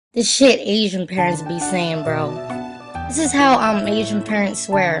This shit Asian parents be saying, bro. This is how Asian parents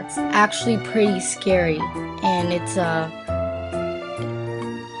swear. It's actually pretty scary, and it's I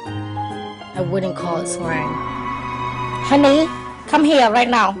wouldn't call it swearing. Honey, come here right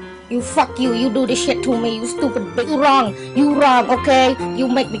now. You fuck you. You do this shit to me. You stupid bitch. You wrong. You wrong. Okay. You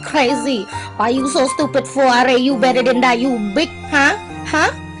make me crazy. Why you so stupid for? Are you better than that? You big, huh?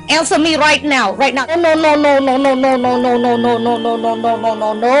 Huh? Answer me right now. Right now. No, no, no, no, no, no, no, no, no, no, no, no, no, no, no,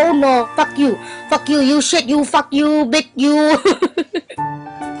 no, no, no. Fuck you. Fuck you. You shit. You fuck you. Bitch. You.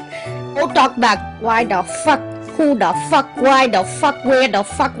 Don't talk back. Why the fuck? Who the fuck? Why the fuck? Where the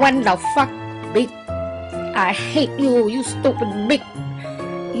fuck? When the fuck? Bitch. I hate you. You stupid bitch.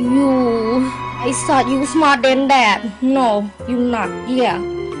 You. I thought you smart than that. No, you not. Yeah.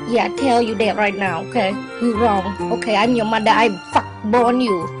 Yeah, I tell you that right now, okay? You wrong. Okay, I'm your mother. I fuck born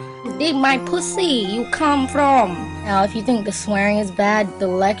you. Dig my pussy. You come from. Now, if you think the swearing is bad, the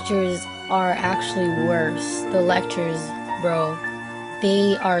lectures are actually worse. The lectures, bro,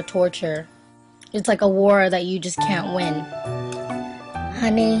 they are torture. It's like a war that you just can't win.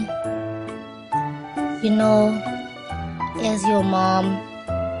 Honey, you know, as your mom,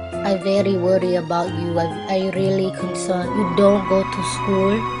 I very worry about you. I really concerned. You don't go to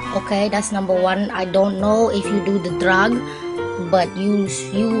school, okay? That's number one. I don't know if you do the drug, but you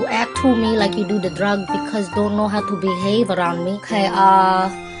act to me like you do the drug because don't know how to behave around me. Okay,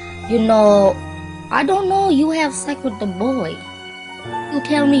 you know, I don't know. You have sex with the boy. You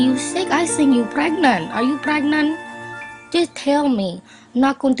tell me you sick. I think you pregnant. Are you pregnant? Just tell me. I'm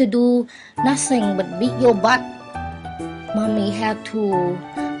not going to do nothing but beat your butt. Mommy had to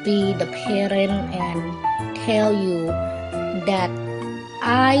be the parent and tell you that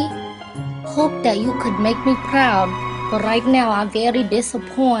I hope that you could make me proud, but right now I'm very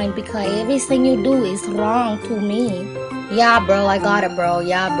disappointed because everything you do is wrong to me. Yeah, bro, I got it, bro.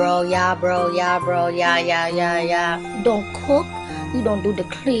 Yeah, bro. Yeah, bro. Yeah, bro. Yeah. You don't cook. You don't do the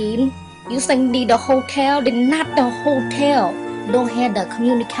clean. You think need the hotel, then not the hotel. Don't have the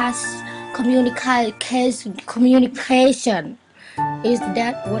communication. Is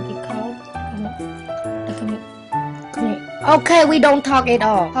that what it called? Okay, we don't talk at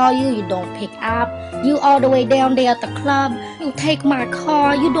all. Call you, you don't pick up. You all the way down there at the club. You take my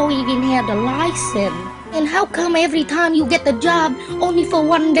car. You don't even have the license. And how come every time you get the job only for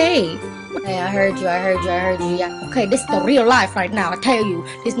one day? Hey, I heard you. Yeah. Okay, this is the real life right now. I tell you,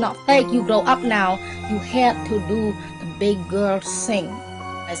 it's not fake. You grow up now. You have to do the big girl thing.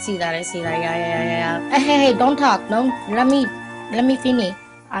 I see that. Yeah. Hey, don't talk. No, let me finish.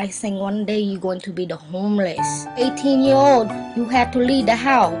 I think one day you're going to be the homeless. 18-year-old, you have to leave the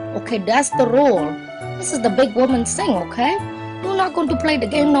house. Okay, that's the rule. This is the big woman thing, okay? You're not going to play the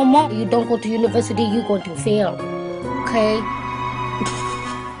game no more. You don't go to university, you're going to fail. Okay?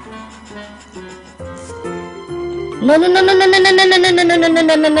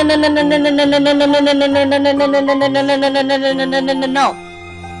 No.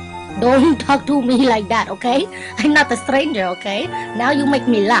 Don't talk to me like that, okay? I'm not a stranger, okay? Now you make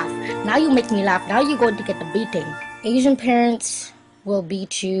me laugh. Now you're going to get the beating. Asian parents will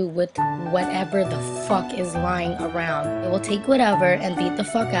beat you with whatever the fuck is lying around. They will take whatever and beat the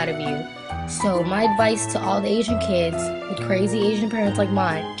fuck out of you. So my advice to all the Asian kids with crazy Asian parents like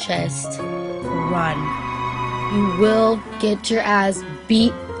mine, just run. You will get your ass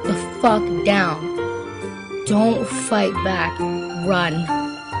beat the fuck down. Don't fight back. Run.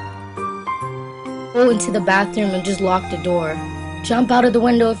 Go into the bathroom and just lock the door. Jump out of the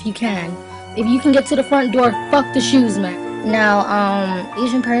window if you can. If you can get to the front door, fuck the shoes, man. Now,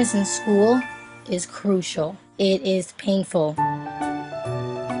 Asian parents in school is crucial. It is painful.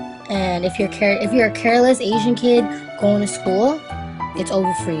 And if you're a careless Asian kid going to school, it's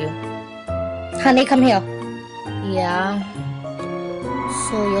over for you. Honey, come here. Yeah.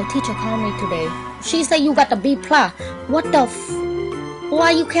 So your teacher called me today. She said you got the B+. What the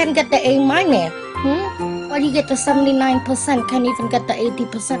why you can't get the A-? Why you get the 79%, can't even get the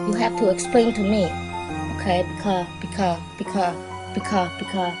 80%? You have to explain to me. Okay, because.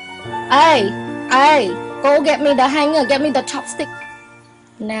 Hey, go get me the hanger, get me the chopstick.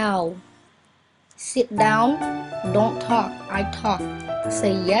 Now, sit down, don't talk, I talk.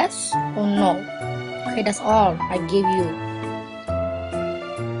 Say yes or no. Okay, that's all I give you.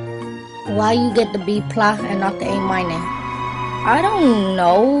 Why you get the B+ and not the A-? I don't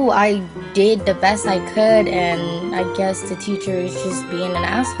know. I did the best I could, and I guess the teacher is just being an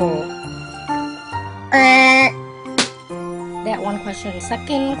asshole. That one question.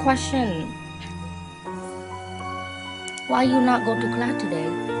 Second question. Why you not go to class today?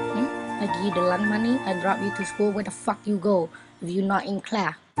 I give you the lunch money. I drop you to school. Where the fuck you go if you not in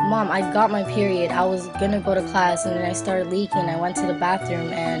class? Mom, I got my period. I was gonna go to class and then I started leaking. I went to the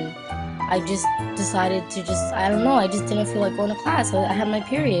bathroom and I just decided to I don't know, I just didn't feel like going to class. I had my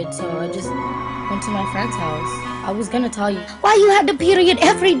period, so I just went to my friend's house. I was gonna tell you. Why you had the period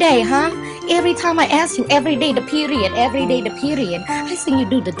every day, huh? Every time I ask you, every day the period, every day the period. I think you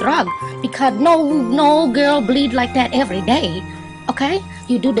do the drug because no girl bleed like that every day. Okay?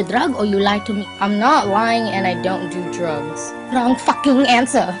 You do the drug or you lie to me. I'm not lying and I don't do drugs. Wrong fucking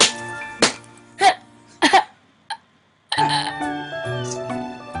answer.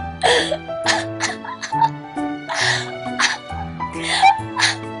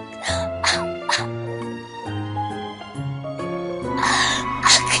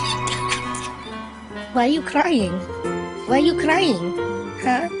 Why are you crying? Why are you crying?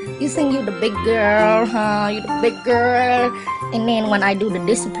 Huh? You think you the big girl, huh? You the big girl. And then when I do the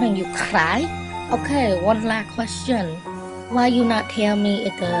discipline, you cry? Okay, one last question. Why you not tell me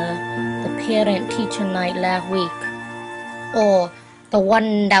at the parent teacher night last week? Or the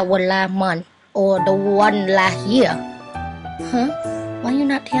one that was last month? Or the one last year? Huh? Why you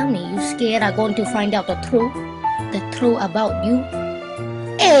not tell me? You scared I'm going to find out the truth? The truth about you?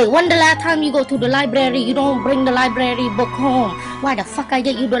 Hey, when the last time you go to the library, you don't bring the library book home? Why the fuck I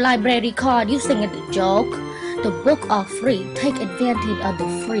get you the library card? You think it's a joke? The book are free. Take advantage of the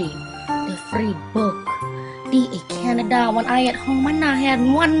free book. In Canada, when I at home, I not had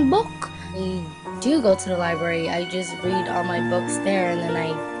one book. I do go to the library. I just read all my books there, and then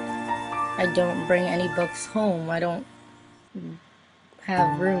I don't bring any books home. I don't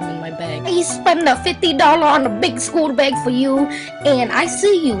have room in my bag. I spend the $50 on a big school bag for you, and I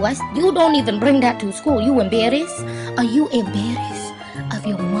see you. You don't even bring that to school. You embarrassed? Are you embarrassed of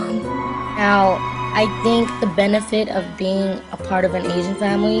your mom? Now, I think the benefit of being a part of an Asian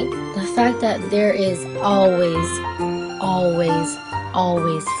family, the fact that there is always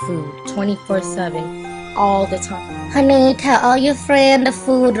food, 24/7, all the time. Honey, tell all your friends the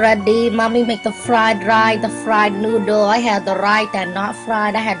food ready. Mommy make the fried rice, the fried noodle. I had the rice that not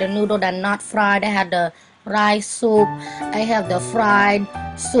fried. I had the noodle that not fried. I had the rice soup. I have the fried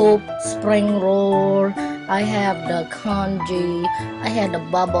soup, spring roll. I have the congee. I had the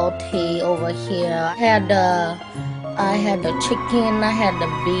bubble tea over here. I had the chicken. I had the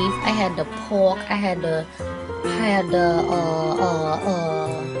beef. I had the pork. I had the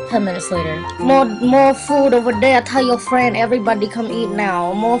 10 minutes later. more food over there. Tell your friend, everybody come eat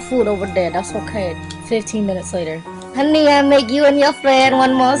now. More food over there. That's okay. 15 minutes later. Honey, I make you and your friend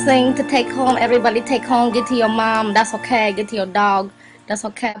one more thing to take home. Everybody take home. Get to your mom. That's okay. Get to your dog. That's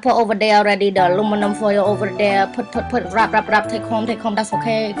okay. Put over there already. The aluminum foil over there. Put. Wrap. Take home. That's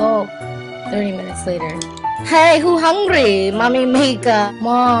okay. Go. 30 minutes later. Hey, who hungry? Mommy make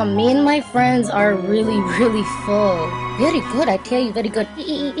Mom, me and my friends are really full. Very good, I tell you, very good.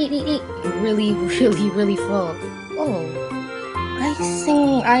 Eat. Really full. Oh, I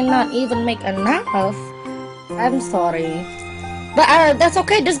think I not even make enough. I'm sorry. But that's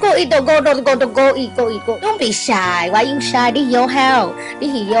okay. Just go eat. Go eat. Don't be shy. Why you shy? This your house.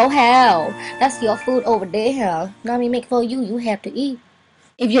 This is your house. That's your food over there. Mommy make for you. You have to eat.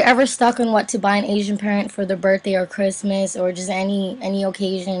 If you're ever stuck on what to buy an Asian parent for their birthday or Christmas or just any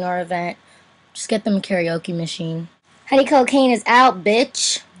occasion or event, just get them a karaoke machine. Honey cocaine is out,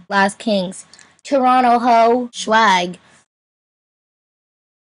 bitch. Last Kings. Toronto ho. Swag.